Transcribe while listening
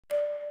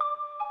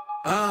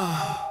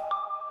Oh,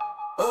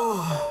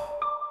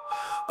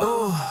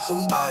 oh,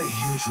 somebody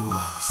usual.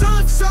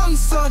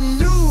 Something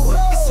new.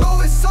 It's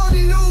always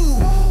something new.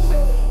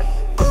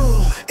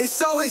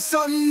 It's always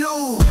something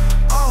new.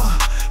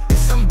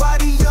 It's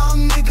somebody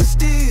young nigga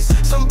steeze.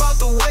 Some about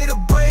the way the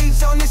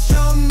braids on this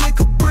young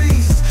nigga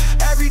breeze.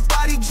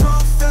 Everybody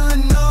drunk,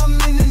 feeling numb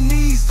in the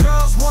knees.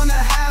 Girls wanna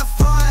have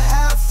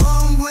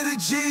fun with a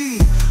G.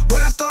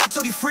 What I thought,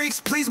 told you freaks,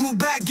 please move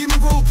back, give me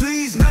room,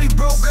 please. Nutty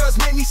broke girls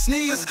make me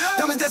sneeze.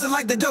 Diamonds dancing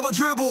like the double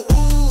dribble.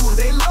 Ooh,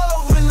 they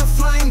love when the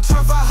flame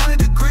turn 500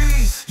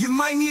 degrees. You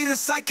might need a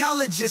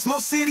psychologist.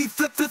 Most city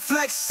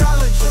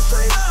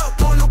fle-fle-flexologist.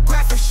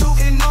 Pornographic,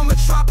 shootin on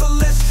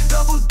Metropolis.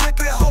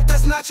 Double-dippin, hope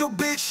that's not your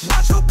bitch.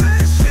 Not your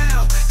bitch.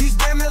 Now, these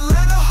damn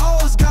Atlanta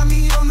hoes got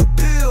me on the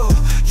pill.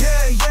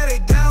 Yeah, they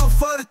down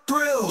for the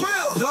thrill.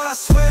 Lord, I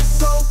swear it's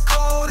so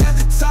cold at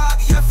the top.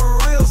 Yeah, for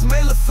reals.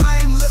 May the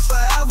flame live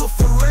forever,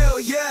 for real.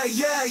 Yeah,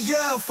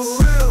 for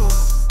real.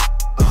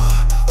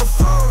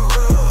 For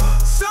real.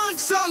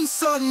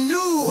 Something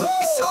new.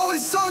 It's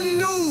always something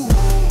new.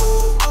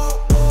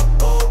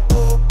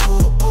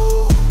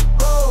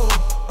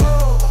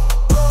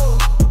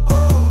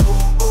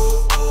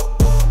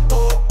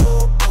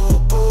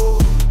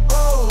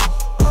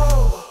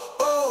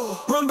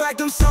 Run back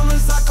them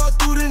summers I go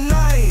through the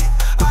night.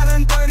 I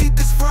done dirtied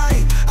this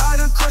Sprite. I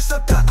done crushed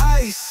up the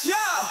ice. Yeah.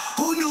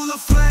 Who knew the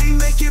flame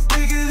make it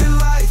bigger than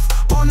life?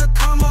 Wanna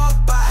come up,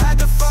 I had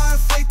to find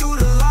faith through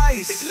the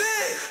lights.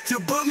 To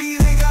book me,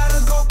 they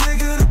gotta go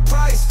bigger the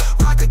price.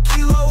 Rock a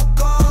kilo of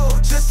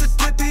gold just to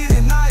dip it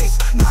in ice.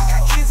 I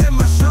got kids at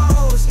my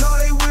shows, know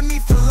they with me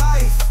for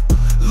life.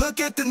 Look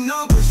at the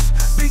numbers,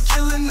 been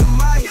killing the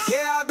mic.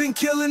 Yeah, I've been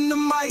killing the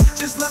mic.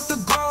 Just left the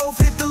grove,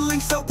 hit the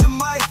links up the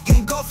mic.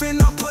 Engulfing,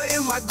 I'm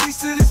putting my grease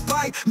to this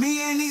bike.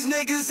 Me and these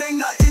niggas ain't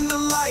nothing to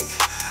like.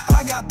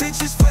 I got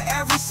bitches for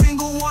every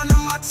single one of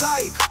my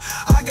type.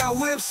 I got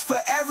whips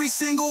for every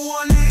single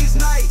one of these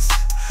nights.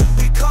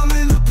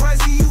 Becoming the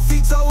president, you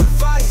veto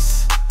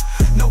advice.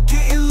 No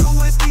getting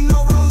Lewis,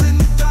 no rolling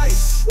the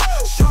dice.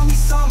 Show me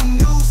something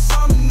new,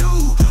 something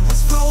new.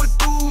 What's flowing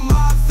through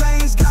my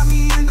veins got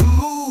me in the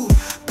mood.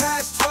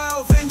 Past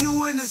 12 and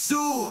you in the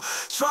zoo.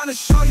 Trying to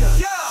show ya,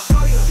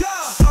 something new.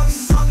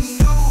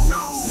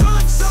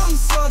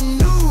 Something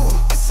new.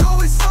 It's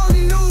always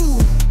something new.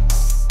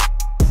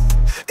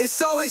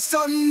 It's always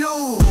something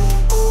new.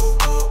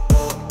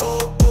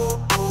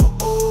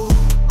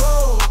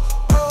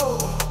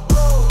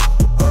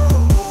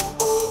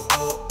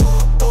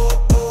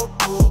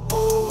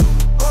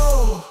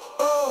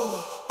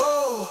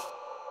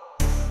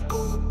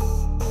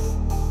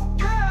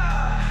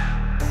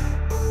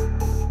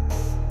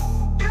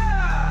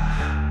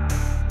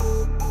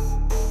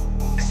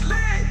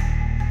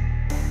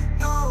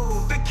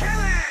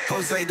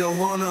 Jose the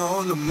Juana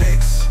on the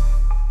mix.